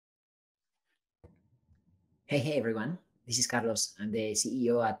Hey everyone. This is Carlos. I'm the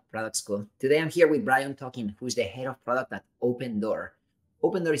CEO at Product School. Today I'm here with Brian Tolkin, who's the head of product at Opendoor.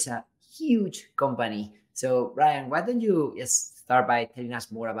 Opendoor is a huge company. So, Brian, why don't you just start by telling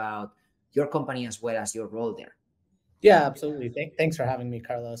us more about your company as well as your role there? Yeah, absolutely. Thanks for having me,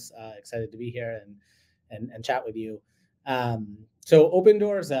 Carlos. Excited to be here and chat with you. So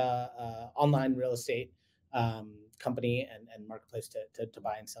Opendoor is a online real estate company and marketplace to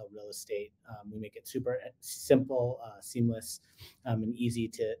buy and sell real estate. We make it super simple, seamless, and easy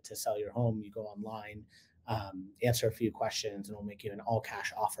to sell your home. You go online, answer a few questions, and we'll make you an all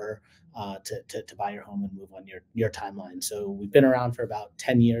cash offer to buy your home and move on your timeline. So we've been around for about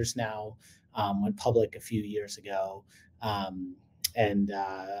 10 years now. Went public a few years ago, and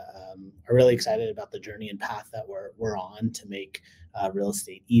are really excited about the journey and path that we're on to make real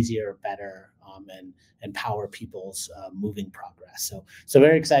estate easier, better, and empower people's moving progress. So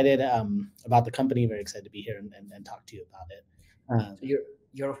very excited about the company. Very excited to be here and talk to you about it. So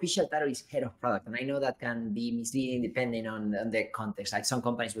your official title is head of product, and I know that can be misleading depending on the context. Like some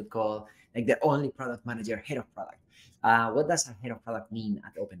companies would call like their only product manager head of product. What does a head of product mean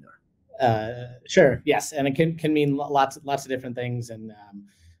at Opendoor? Sure. Yes, and it can mean lots of different things. And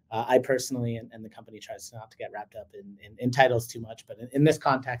I personally and the company tries not to get wrapped up in titles too much. But in this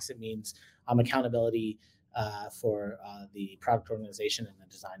context, it means accountability for the product organization and the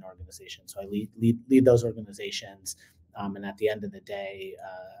design organization. So I lead those organizations. And at the end of the day,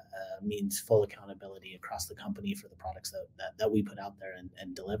 means full accountability across the company for the products that we put out there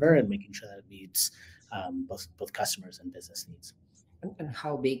and deliver, and making sure that it meets both customers and business needs. And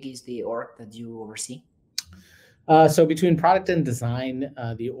how big is the org that you oversee? So between product and design,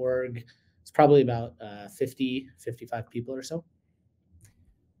 the org is probably about 55 people or so.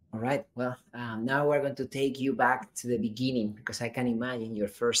 All right. Well, now we're going to take you back to the beginning, because I can imagine your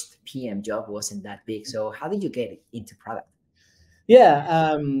first PM job wasn't that big. So how did you get into product?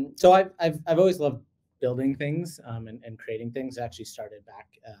 Yeah. So I've always loved building things and creating things. I actually started back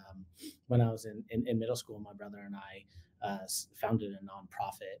when I was in middle school. My brother and I founded a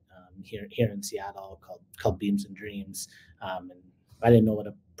nonprofit here in Seattle called Beams and Dreams. And I didn't know what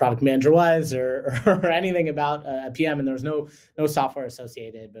a product manager was or anything about a PM, and there was no software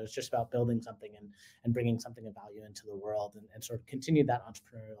associated, but it was just about building something and bringing something of value into the world, and sort of continued that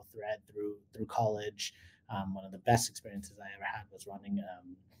entrepreneurial thread through college. One of the best experiences I ever had was running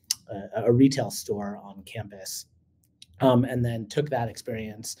a retail store on campus, and then took that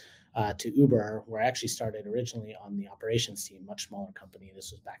experience to Uber, where I actually started originally on the operations team, much smaller company.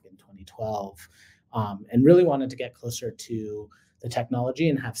 This was back in 2012, and really wanted to get closer to the technology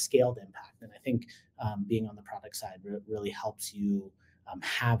and have scaled impact. And I think being on the product side really helps you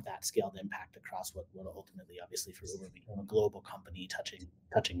have that scaled impact across what ultimately, obviously, for Uber become a global company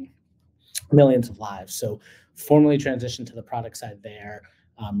touching millions of lives. So formally transitioned to the product side there.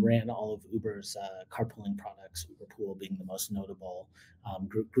 Ran all of Uber's carpooling products, Uber Pool being the most notable.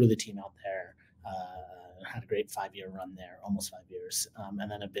 Grew the team out there. Had a great 5-year run there, almost 5 years.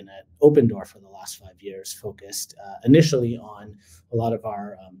 And then I've been at Opendoor for the last 5 years, focused initially on a lot of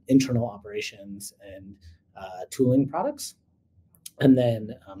our internal operations and tooling products. And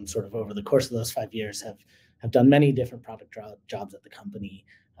then sort of over the course of those 5 years have done many different product jobs at the company,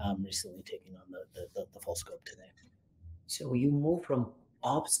 recently taking on the full scope today. So you move from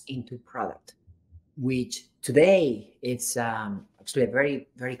ops into product, which today it's actually a very,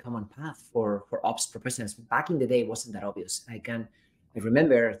 very common path for ops professionals. Back in the day, it wasn't that obvious. I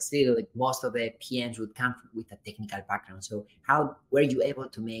remember still like most of the PMs would come with a technical background. So how were you able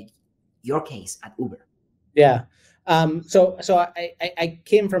to make your case at Uber? Yeah. So I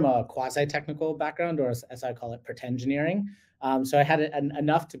came from a quasi-technical background, or as I call it, pretend engineering. So I had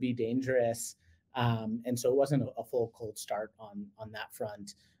enough to be dangerous. And so it wasn't a full cold start on that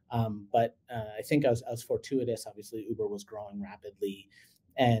front. But I think I was fortuitous. Obviously, Uber was growing rapidly,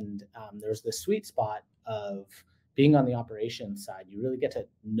 and there's this sweet spot of being on the operations side. You really get to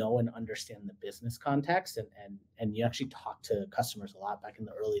know and understand the business context, and you actually talk to customers a lot. Back in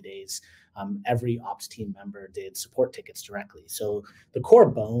the early days, every ops team member did support tickets directly. So the core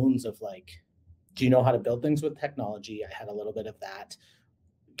bones of like, do you know how to build things with technology? I had a little bit of that.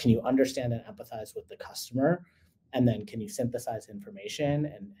 Can you understand and empathize with the customer? And then can you synthesize information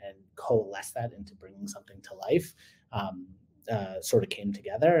and coalesce that into bringing something to life? Sort of came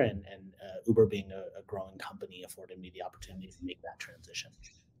together, and Uber being a growing company afforded me the opportunity to make that transition.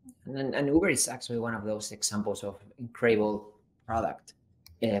 And Uber is actually one of those examples of incredible product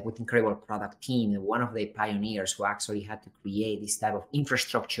with incredible product team. One of the pioneers who actually had to create this type of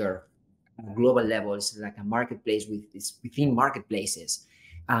infrastructure at global levels, like a marketplace within marketplaces.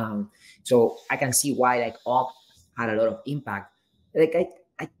 So I can see why like ops had a lot of impact. Like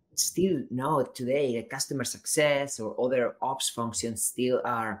I still know today that customer success or other ops functions still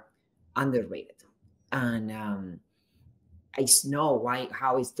are underrated. And I know why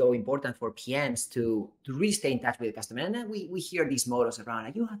how it's so important for PMs to really stay in touch with the customer. And then we hear these models around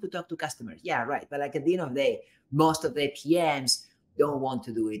like you have to talk to customers. Yeah, right. But like at the end of the day, most of the PMs don't want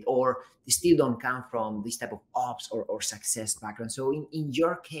to do it, or they still don't come from this type of ops or success background. So in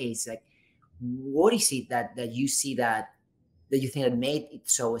your case, like what is it that you see that you think that made it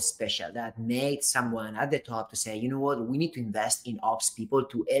so special, that made someone at the top to say, you know what, we need to invest in ops people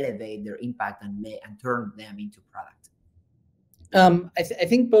to elevate their impact and turn them into product? I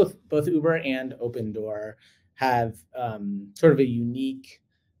think both Uber and Opendoor have sort of a unique,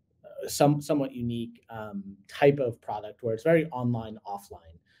 somewhat unique type of product where it's very online,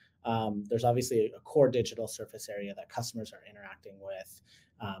 offline. There's obviously a core digital surface area that customers are interacting with,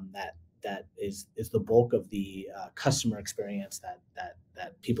 that is the bulk of the customer experience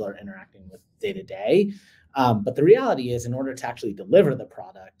that people are interacting with day to day. But the reality is, in order to actually deliver the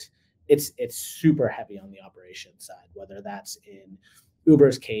product, it's super heavy on the operations side, whether that's in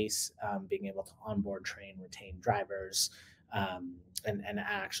Uber's case, being able to onboard, train, retain drivers, and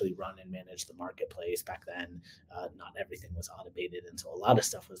actually run and manage the marketplace. Back then, not everything was automated, and so a lot of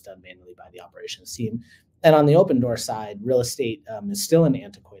stuff was done manually by the operations team. And on the Opendoor side, real estate is still an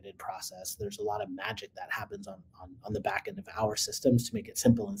antiquated process. There's a lot of magic that happens on the back end of our systems to make it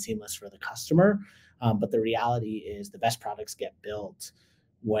simple and seamless for the customer. But the reality is the best products get built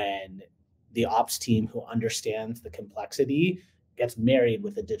when the ops team who understands the complexity gets married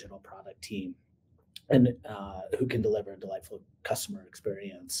with a digital product team and who can deliver a delightful customer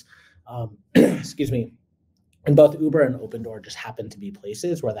experience. Excuse me. And both Uber and Opendoor just happen to be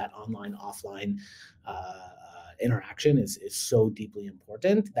places where that online, offline interaction is so deeply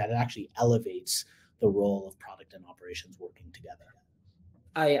important that it actually elevates the role of product and operations working together.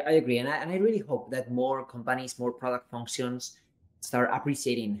 I agree. And I really hope that more companies, more product functions start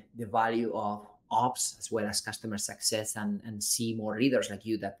appreciating the value of ops as well as customer success, and see more leaders like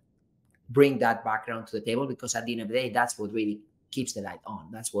you that bring that background to the table, because at the end of the day, that's what really keeps the light on.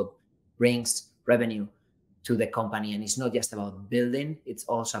 That's what brings revenue to the company. And it's not just about building, it's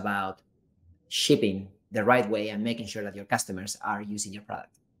also about shipping the right way and making sure that your customers are using your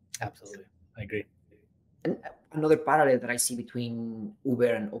product. Absolutely. I agree. And another parallel that I see between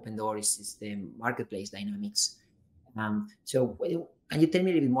Uber and Opendoor is the marketplace dynamics. So can you tell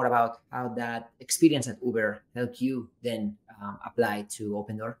me a little bit more about how that experience at Uber helped you then apply to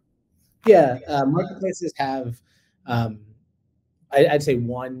Opendoor? Yeah, marketplaces have, I'd say,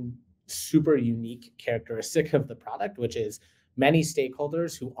 one super unique characteristic of the product, which is many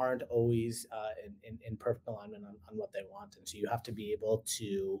stakeholders who aren't always in perfect alignment on what they want. And so you have to be able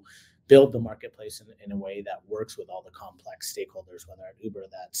to build the marketplace in a way that works with all the complex stakeholders, whether at Uber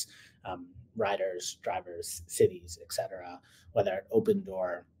that's riders, drivers, cities, etc., whether at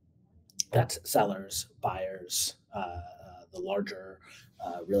Opendoor that's sellers, buyers, the larger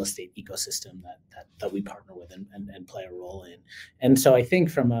real estate ecosystem that we partner with and play a role in. And so I think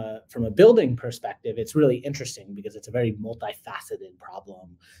from a building perspective, it's really interesting because it's a very multifaceted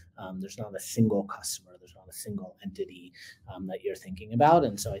problem. There's not a single customer, there's not a single entity that you're thinking about.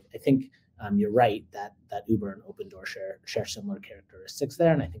 And so I think you're right that Uber and Opendoor share similar characteristics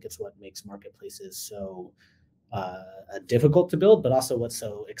there. And I think it's what makes marketplaces so difficult to build, but also what's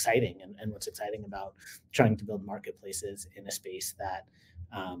so exciting, and what's exciting about trying to build marketplaces in a space that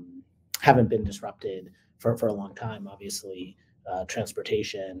haven't been disrupted for a long time. Obviously,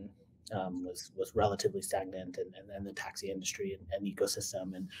 transportation was relatively stagnant, and the taxi industry and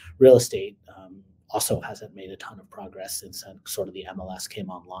ecosystem, and real estate also hasn't made a ton of progress since sort of the MLS came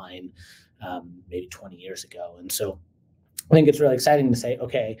online maybe 20 years ago. And so I think it's really exciting to say,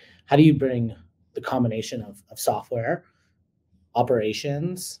 okay, how do you bring the combination of software,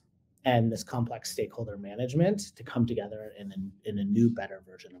 operations, and this complex stakeholder management to come together in a new, better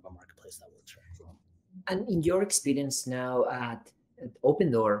version of a marketplace that works for everyone? And in your experience now at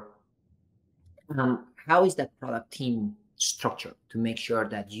Opendoor, how is that product team structured to make sure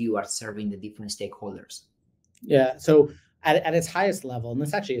that you are serving the different stakeholders? Yeah, so at its highest level, and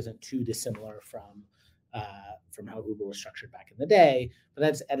this actually isn't too dissimilar from how Uber was structured back in the day, but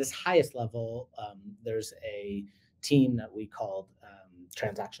at its highest level, there's a team that we called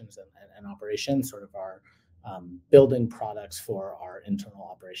transactions and operations, sort of our building products for our internal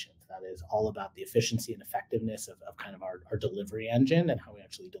operations. That is all about the efficiency and effectiveness of kind of our delivery engine and how we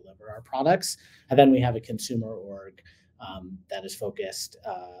actually deliver our products. And then we have a consumer org that is focused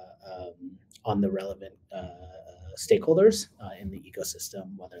on the relevant stakeholders in the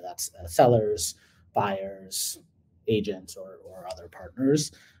ecosystem, whether that's sellers, buyers, agents, or other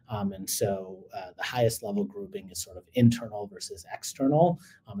partners. And so the highest level grouping is sort of internal versus external.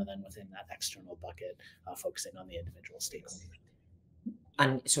 And then within that external bucket, focusing on the individual stakeholders.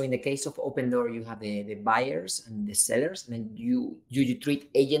 And so in the case of Opendoor, you have the buyers and the sellers, and then you treat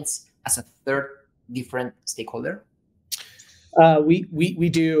agents as a third different stakeholder? We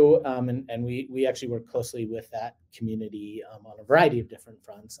do, and we actually work closely with that community on a variety of different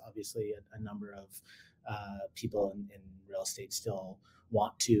fronts. Obviously, a number of people in real estate still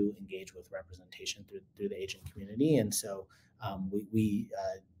want to engage with representation through the agent community, and so we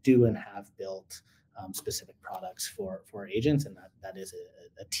do and have built specific products for agents, and that is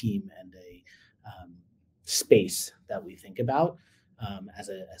a team and a space that we think about as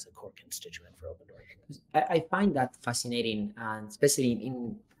a core constituent for Opendoor. I find that fascinating, and especially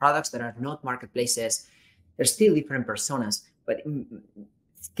in products that are not marketplaces, there's still different personas, but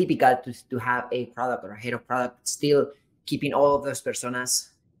it's typical to have a product or a head of product still keeping all of those personas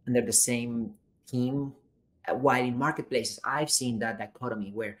under the same team. While in marketplaces, I've seen that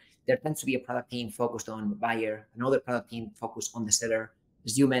dichotomy where there tends to be a product team focused on the buyer, another product team focused on the seller.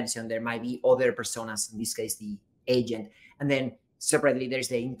 As you mentioned, there might be other personas, in this case, the agent, and then separately, there's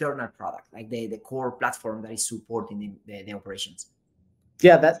the internal product, like the core platform that is supporting the operations.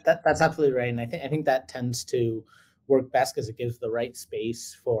 Yeah, that's absolutely right, and I think that tends to work best because it gives the right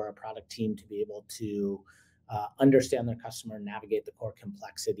space for a product team to be able to understand their customer, navigate the core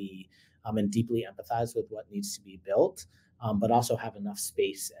complexity, and deeply empathize with what needs to be built, but also have enough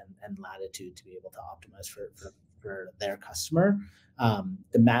space and latitude to be able to optimize for their customer.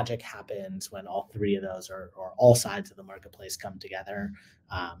 The magic happens when all three of those or all sides of the marketplace come together,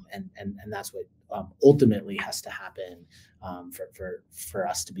 and that's what ultimately has to happen for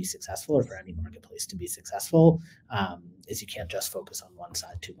us to be successful, or for any marketplace to be successful. Is you can't just focus on one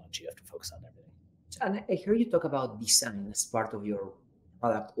side too much; you have to focus on everything. And I hear you talk about design as part of your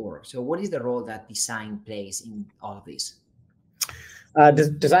product org. So, what is the role that design plays in all of this?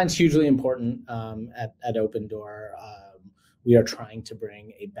 Design's hugely important at Opendoor. We are trying to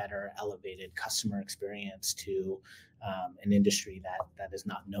bring a better, elevated customer experience to an industry that is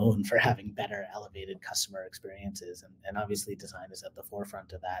not known for having better, elevated customer experiences, and obviously design is at the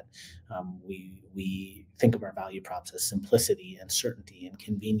forefront of that. We think of our value props as simplicity and certainty and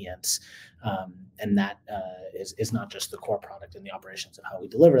convenience, and that is not just the core product and the operations of how we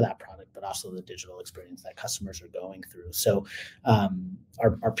deliver that product, but also the digital experience that customers are going through. So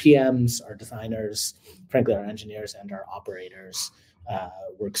our PMs, our designers, frankly, our engineers and our operators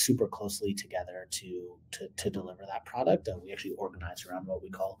work super closely together to deliver that product. We actually organize around what we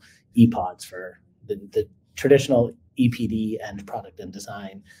call EPODs, for the traditional EPD, end product and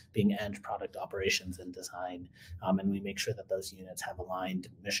design, being end product operations and design. And we make sure that those units have aligned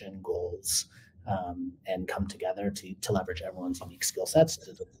mission goals and come together to leverage everyone's unique skill sets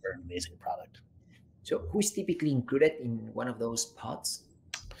to deliver an amazing product. So who is typically included in one of those pods?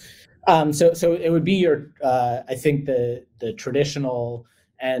 So it would be your, I think the traditional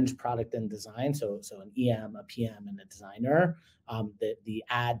end product and design. So an EM, a PM, and a designer. The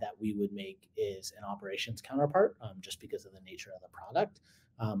ad that we would make is an operations counterpart, just because of the nature of the product.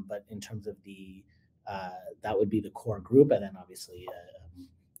 But in terms of that would be the core group, and then obviously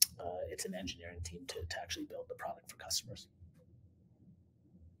it's an engineering team to actually build the product for customers.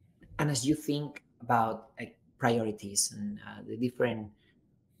 And as you think about priorities and the different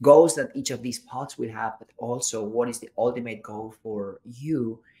goals that each of these pods will have, but also what is the ultimate goal for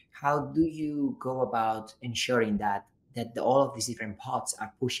you, how do you go about ensuring that all of these different pods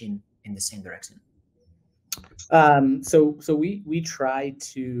are pushing in the same direction? So we try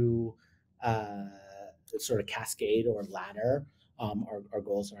to sort of cascade or ladder our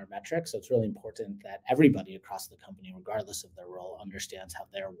goals and our metrics. So it's really important that everybody across the company, regardless of their role, understands how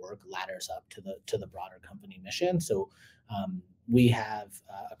their work ladders up to the broader company mission. So we have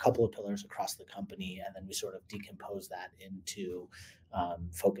a couple of pillars across the company, and then we sort of decompose that into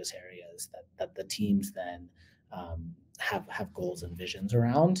focus areas that the teams then have goals and visions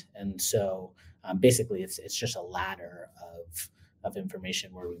around. And so basically it's just a ladder of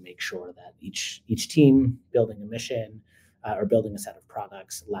information where we make sure that each team building a mission or building a set of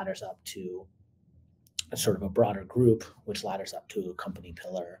products ladders up to a sort of a broader group, which ladders up to a company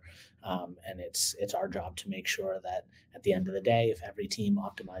pillar. And it's our job to make sure that at the end of the day, if every team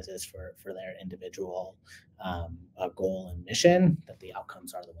optimizes for their individual goal and mission, that the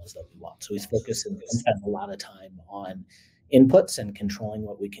outcomes are the ones that we want. So we focus and spend a lot of time on inputs and controlling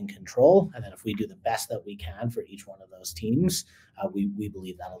what we can control. And then if we do the best that we can for each one of those teams, we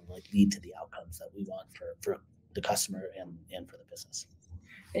believe that'll lead to the outcomes that we want for the customer and for the business.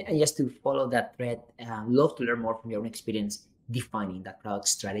 And just to follow that thread, love to learn more from your own experience defining that product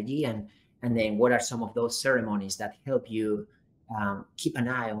strategy, and then what are some of those ceremonies that help you keep an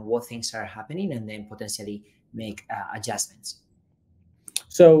eye on what things are happening and then potentially make adjustments.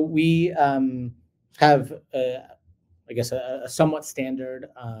 So we have, I guess, a somewhat standard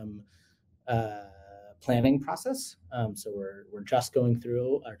planning process. So we're just going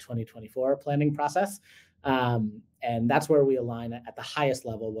through our 2024 planning process. And that's where we align at the highest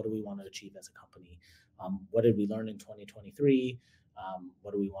level. What do we want to achieve as a company? What did we learn in 2023?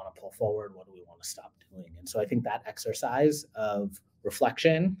 What do we want to pull forward? What do we want to stop doing? And so I think that exercise of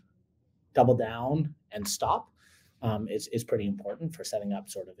reflection, double down, and stop is pretty important for setting up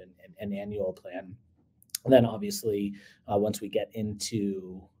sort of an annual plan. And then obviously, once we get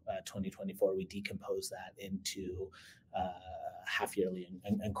into 2024, we decompose that into half yearly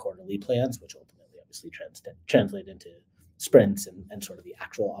and quarterly plans, which ultimately obviously translate into sprints and sort of the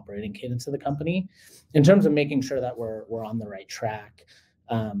actual operating cadence of the company. In terms of making sure that we're on the right track,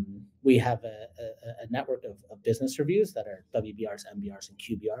 we have a network of business reviews that are WBRs, MBRs, and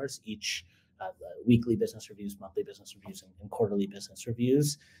QBRs, each weekly business reviews, monthly business reviews, and quarterly business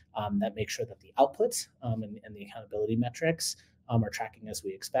reviews that make sure that the outputs and the accountability metrics are tracking as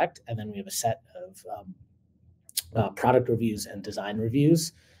we expect. And then we have a set of product reviews and design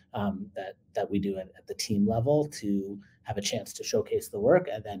reviews that we do at the team level to have a chance to showcase the work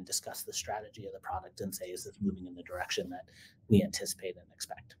and then discuss the strategy of the product and say, is this moving in the direction that we anticipate and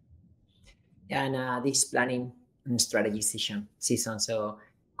expect? Yeah, and this planning and strategy season, so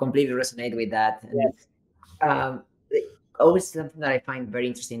completely resonate with that. And, always something that I find very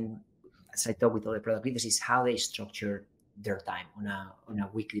interesting as I talk with other product leaders is how they structure their time on a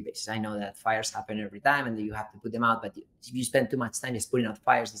weekly basis. I know that fires happen every time and you have to put them out, but if you spend too much time just putting out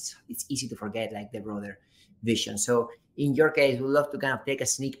fires, it's easy to forget like the broader vision. So in your case, we'd love to kind of take a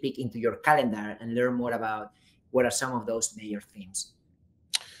sneak peek into your calendar and learn more about what are some of those major themes.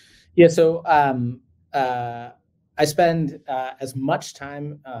 Yeah, so I spend as much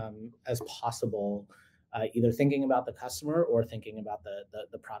time as possible either thinking about the customer or thinking about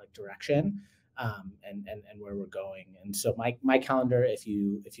the product direction and where we're going. And so my calendar, if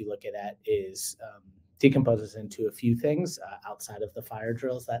you look at it, is decomposes into a few things outside of the fire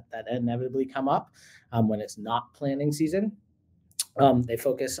drills that inevitably come up when it's not planning season. They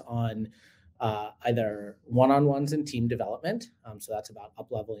focus on either one-on-ones and team development. So that's about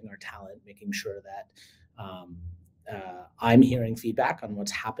up-leveling our talent, making sure that I'm hearing feedback on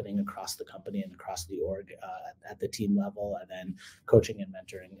what's happening across the company and across the org at the team level, and then coaching and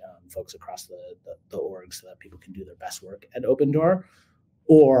mentoring folks across the org so that people can do their best work at Opendoor.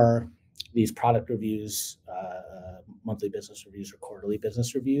 Or these product reviews, monthly business reviews or quarterly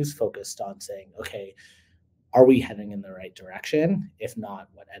business reviews focused on saying, okay, are we heading in the right direction? If not,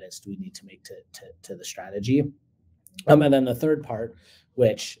 what edits do we need to make to the strategy? And then the third part,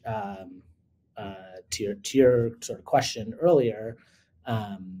 which to your sort of question earlier,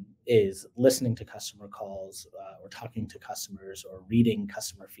 is listening to customer calls or talking to customers or reading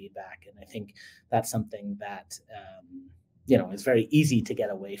customer feedback. And I think that's something that is very easy to get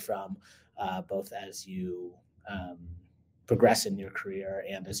away from, both as you progress in your career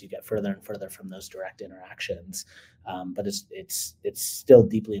and as you get further and further from those direct interactions. But it's still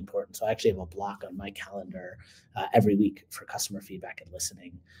deeply important. So I actually have a block on my calendar every week for customer feedback and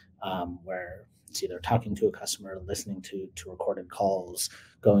listening, where it's either talking to a customer, listening to recorded calls,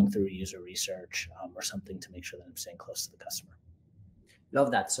 going through user research, or something to make sure that I'm staying close to the customer.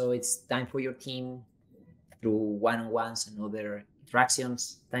 Love that. So it's time for your team through one-on-ones and other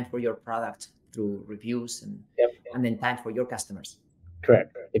interactions, time for your product through reviews, and then time for your customers.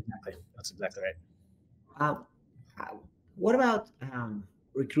 Correct. Exactly. That's exactly right. What about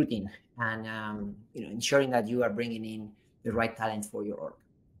recruiting and ensuring that you are bringing in the right talent for your org?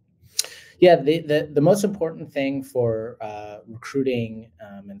 Yeah, the most important thing for recruiting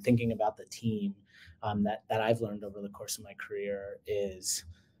and thinking about the team that I've learned over the course of my career is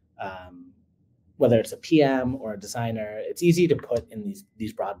whether it's a PM or a designer, it's easy to put in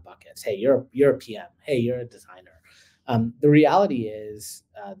these broad buckets. Hey, you're a PM. Hey, you're a designer. The reality is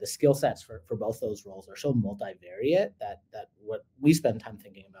the skill sets for both those roles are so multivariate that what we spend time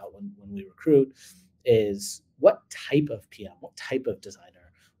thinking about when we recruit is what type of PM, what type of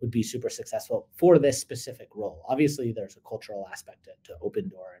designer would be super successful for this specific role. Obviously, there's a cultural aspect to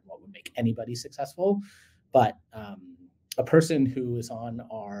Opendoor and what would make anybody successful, but a person who is on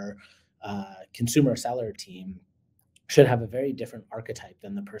our consumer seller team should have a very different archetype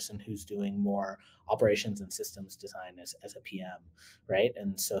than the person who's doing more operations and systems design as a PM, right?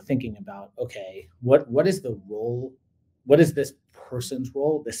 And so thinking about, okay, what is the role? What is this person's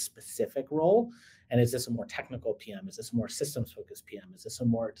role, this specific role? And is this a more technical PM? Is this a more systems focused PM? Is this a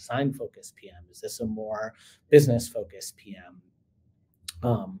more design focused PM? Is this a more business focused PM?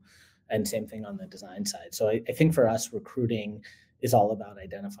 And same thing on the design side. So I think for us, recruiting is all about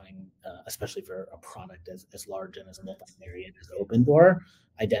identifying, especially for a product as large and as multivariate as Opendoor,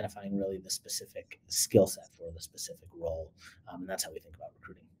 identifying really the specific skill set for the specific role. And that's how we think about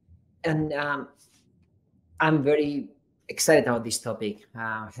recruiting. And I'm very excited about this topic,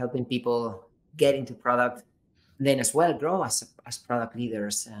 helping people get into product, and then as well grow as product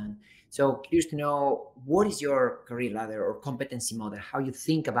leaders. And so curious to know, what is your career ladder or competency model, how you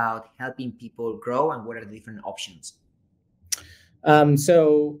think about helping people grow, and what are the different options?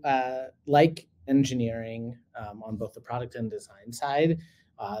 Like engineering, on both the product and design side,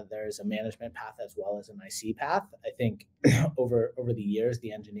 there's a management path as well as an IC path. I think over the years,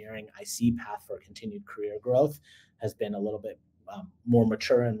 the engineering IC path for continued career growth has been a little bit more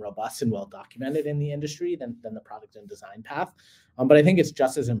mature and robust and well documented in the industry than the product and design path. But I think it's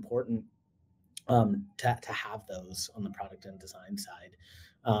just as important to have those on the product and design side.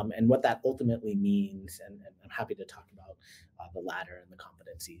 And what that ultimately means, and I'm happy to talk about the ladder and the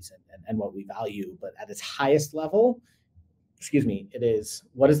competencies and what we value, but at its highest level, it is,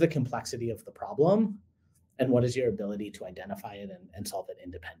 what is the complexity of the problem and what is your ability to identify it and solve it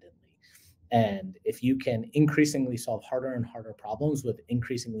independently? And if you can increasingly solve harder and harder problems with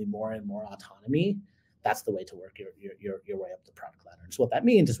increasingly more and more autonomy, that's the way to work your way up the product ladder. And so what that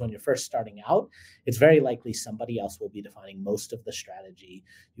means is when you're first starting out, it's very likely somebody else will be defining most of the strategy.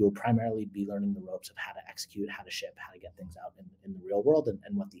 You will primarily be learning the ropes of how to execute, how to ship, how to get things out in the real world,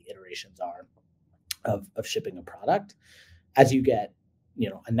 and what the iterations are of shipping a product. As you get,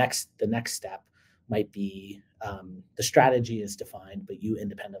 the next step might be the strategy is defined, but you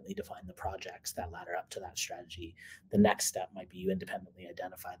independently define the projects that ladder up to that strategy. The next step might be you independently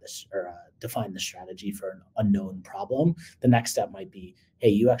identify this or define the strategy for an unknown problem. The next step might be, hey,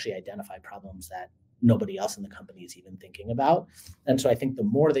 you actually identify problems that nobody else in the company is even thinking about. And so I think the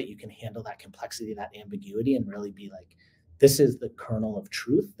more that you can handle that complexity, that ambiguity, and really be like, this is the kernel of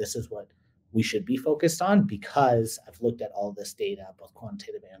truth, this is what we should be focused on, because I've looked at all this data, both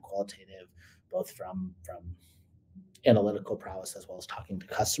quantitative and qualitative, both from analytical prowess as well as talking to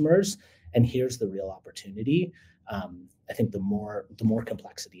customers, and here's the real opportunity. I think the more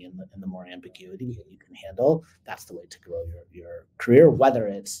complexity and the more ambiguity that you can handle, that's the way to grow your career, whether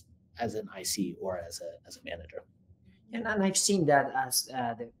it's as an IC or as a manager. And I've seen that as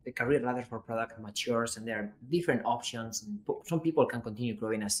the career ladder for product matures, and there are different options. And some people can continue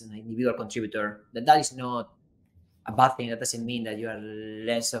growing as an individual contributor. That is not a bad thing. That doesn't mean that you are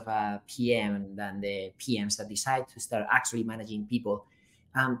less of a PM than the PMs that decide to start actually managing people.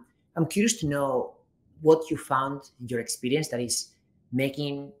 I'm curious to know what you found in your experience that is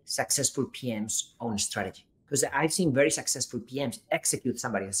making successful PMs own strategy. Because I've seen very successful PMs execute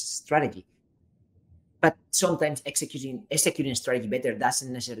somebody's strategy. But sometimes executing strategy better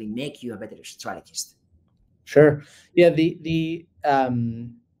doesn't necessarily make you a better strategist. Sure. Yeah.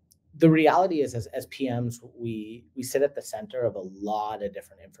 The reality is, as PMs, we sit at the center of a lot of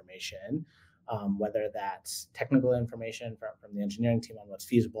different information, whether that's technical information from the engineering team on what's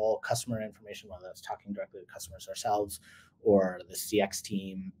feasible, customer information, whether that's talking directly to customers ourselves or the CX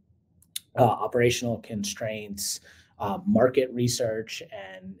team, operational constraints, market research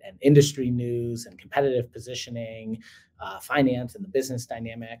and industry news and competitive positioning, finance and the business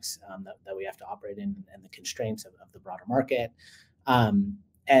dynamics that we have to operate in, and the constraints of the broader market.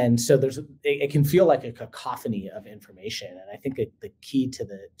 And so it can feel like a cacophony of information. And I think the key to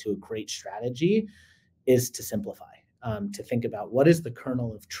a great strategy is to simplify, to think about what is the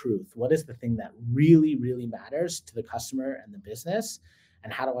kernel of truth, what is the thing that really, really matters to the customer and the business,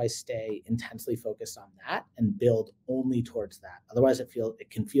 and how do I stay intensely focused on that and build only towards that? Otherwise, it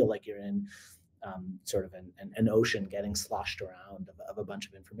can feel like you're in sort of an ocean getting sloshed around of a bunch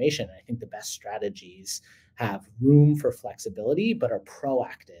of information. And I think the best strategies have room for flexibility, but are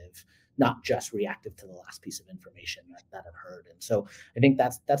proactive, not just reactive to the last piece of information that I've heard. And so I think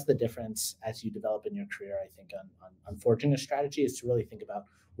that's the difference as you develop in your career. I think on forging a strategy is to really think about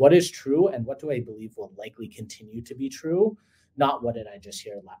what is true and what do I believe will likely continue to be true, not what did I just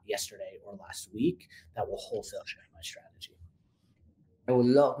hear yesterday or last week that will wholesale shift my strategy. I would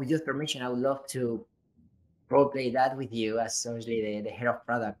love, with your permission, I would love to role play that with you as obviously the head of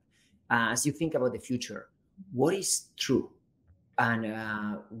product. As you think about the future, what is true? And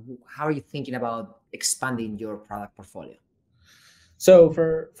how are you thinking about expanding your product portfolio? So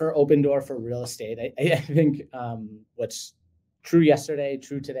for Opendoor for real estate, I think what's true yesterday,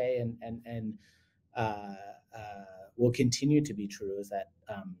 true today, and uh, will continue to be true is that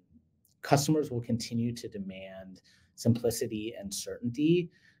customers will continue to demand simplicity and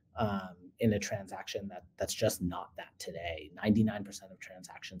certainty in a transaction that's just not that today. 99% of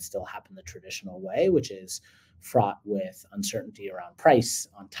transactions still happen the traditional way, which is fraught with uncertainty around price,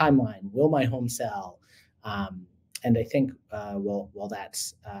 on timeline, will my home sell? And I think, well,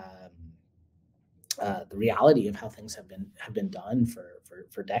 that's the reality of how things have been done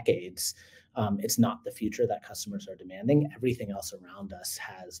for decades. It's not the future that customers are demanding. Everything else around us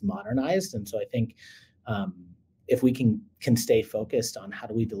has modernized, and so I think if we can stay focused on how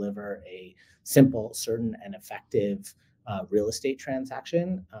do we deliver a simple, certain, and effective real estate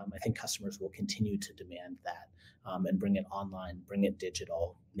transaction, I think customers will continue to demand that. And bring it online, bring it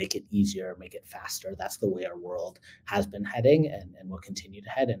digital, make it easier, make it faster. That's the way our world has been heading and will continue to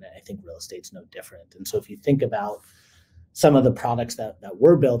head. And I think real estate's no different. And so if you think about some of the products that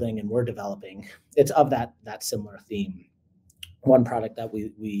we're building and we're developing, it's of that similar theme. One product that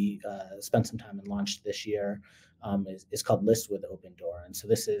we spent some time and launched this year is called List with Opendoor. And so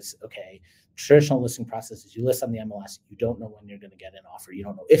this is, okay, traditional listing process is you list on the MLS, you don't know when you're going to get an offer. You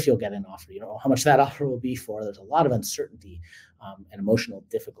don't know if you'll get an offer. You don't know how much that offer will be for. There's a lot of uncertainty and emotional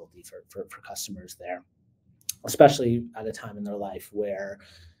difficulty for customers there, especially at a time in their life where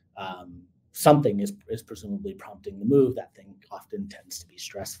something is presumably prompting the move. That thing often tends to be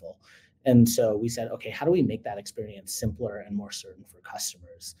stressful. And so we said, okay, how do we make that experience simpler and more certain for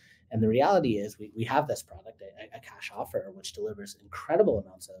customers? And the reality is we have this product, a cash offer, which delivers incredible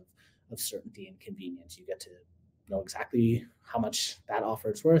amounts of certainty and convenience. You get to know exactly how much that offer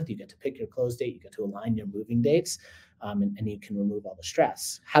is worth. You get to pick your close date. You get to align your moving dates, and you can remove all the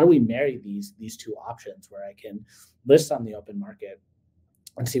stress. How do we marry these two options where I can list on the open market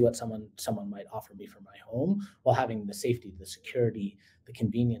and see what someone might offer me for my home while having the safety, the security, the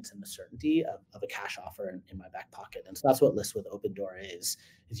convenience, and the certainty of a cash offer in my back pocket? And so that's what List with Opendoor is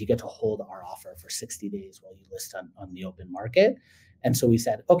you get to hold our offer for 60 days while you list on the open market. And so we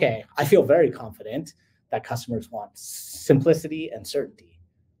said, okay, I feel very confident that customers want simplicity and certainty.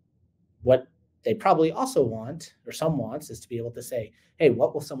 What they probably also want, or some wants, is to be able to say, hey,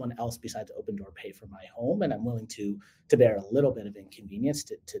 what will someone else besides Opendoor pay for my home? And I'm willing to bear a little bit of inconvenience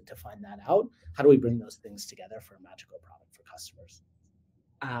to find that out. How do we bring those things together for a magical product for customers?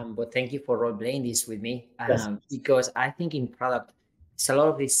 But thank you for role playing this with me, Yes. because I think in product, it's a lot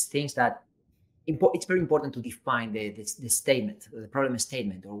of these things that it's very important to define the statement, the problem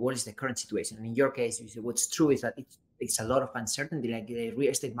statement, or what is the current situation. And in your case, you say what's true is that it's a lot of uncertainty. Like the real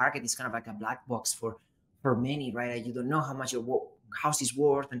estate market is kind of like a black box for many, right? You don't know how much your house is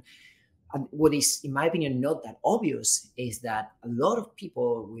worth. And what is, in my opinion, not that obvious is that a lot of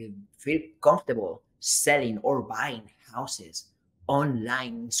people will feel comfortable selling or buying houses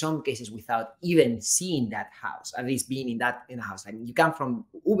online, in some cases without even seeing that house, at least being in the house. I mean, you come from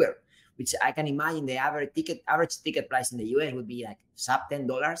Uber, which I can imagine the average ticket price in the US would be like sub $10.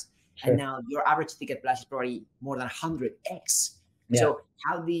 Sure. And now your average ticket price is probably more than 100x. Yeah. So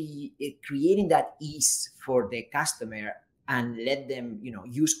how creating that ease for the customer and let them,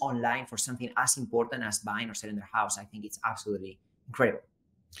 use online for something as important as buying or selling their house, I think it's absolutely incredible.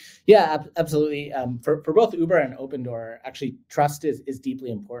 Yeah, absolutely. For both Uber and Opendoor, actually, trust is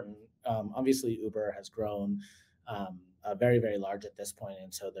deeply important. Obviously, Uber has grown very, very large at this point,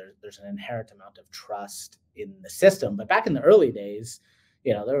 and so there's an inherent amount of trust in the system. But back in the early days,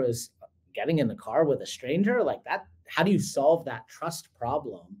 there was getting in the car with a stranger like that. How do you solve that trust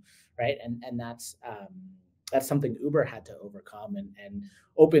problem, right? And that's something Uber had to overcome, and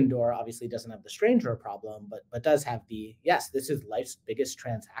Opendoor obviously doesn't have the stranger problem, but does have this is life's biggest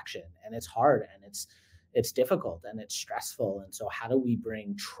transaction, and it's hard, and it's difficult, and it's stressful. And so how do we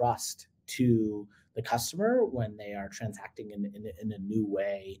bring trust to the customer when they are transacting in a new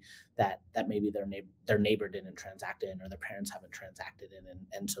way that maybe their neighbor didn't transact in, or their parents haven't transacted in?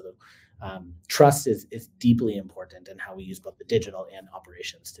 And so the trust is deeply important in how we use both the digital and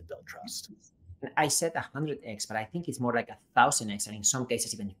operations to build trust. I said 100x, but I think it's more like 1,000x, and in some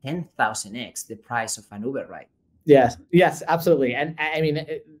cases even 10,000x the price of an Uber ride. Yes, absolutely. And I mean,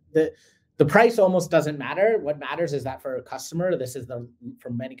 the The price almost doesn't matter. What matters is that for a customer,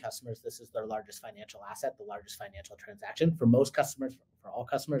 for many customers, this is their largest financial asset, the largest financial transaction. For most customers, for all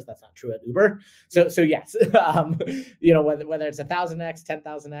customers, that's not true at Uber. So yes, whether it's 1,000x,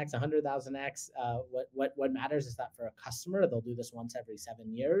 10,000x, 100,000x, what matters is that for a customer, they'll do this once every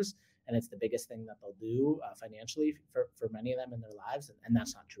 7 years, and it's the biggest thing that they'll do financially for many of them in their lives, and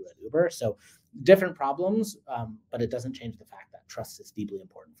that's not true at Uber. So different problems, but it doesn't change the fact that trust is deeply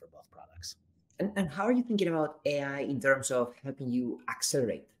important for both products. And how are you thinking about AI in terms of helping you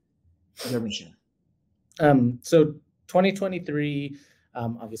accelerate your mission? So 2023,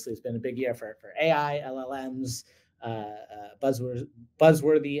 obviously, it's been a big year for AI, LLMs,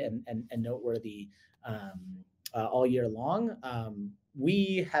 buzzworthy and noteworthy all year long.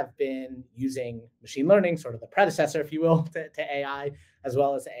 We have been using machine learning, sort of the predecessor, if you will, to AI, as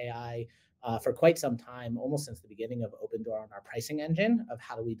well as AI for quite some time, almost since the beginning of Opendoor and our pricing engine of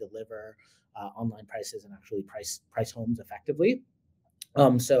how do we deliver online prices and actually price homes effectively.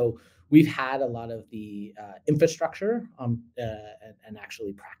 So we've had a lot of the infrastructure and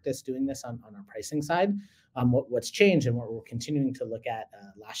actually practice doing this on our pricing side. What's changed and what we're continuing to look at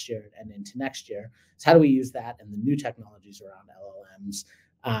last year and into next year is how do we use that and the new technologies around LLMs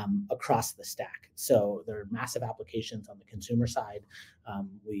across the stack. So there are massive applications on the consumer side.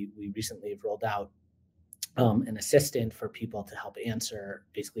 We recently have rolled out an assistant for people to help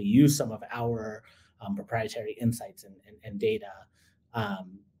basically use some of our proprietary insights and data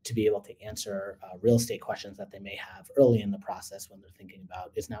to be able to answer real estate questions that they may have early in the process when they're thinking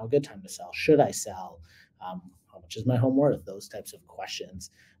about, is now a good time to sell? Should I sell? How much is my home worth? Those types of questions.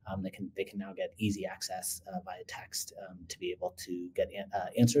 They can now get easy access via text to be able to get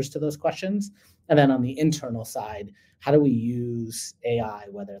answers to those questions. And then on the internal side, how do we use AI,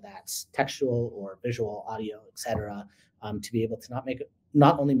 whether that's textual or visual, audio, et cetera, to be able to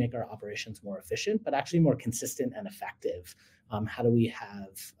not only make our operations more efficient, but actually more consistent and effective? How do we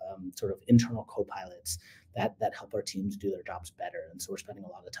have sort of internal co-pilots that help our teams do their jobs better? And so we're spending a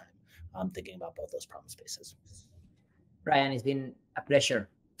lot of time thinking about both those problem spaces. Brian, it's been a pleasure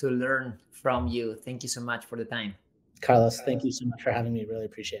to learn from you. Thank you so much for the time. Carlos, thank you so much for having me. Really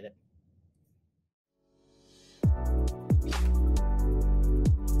appreciate it.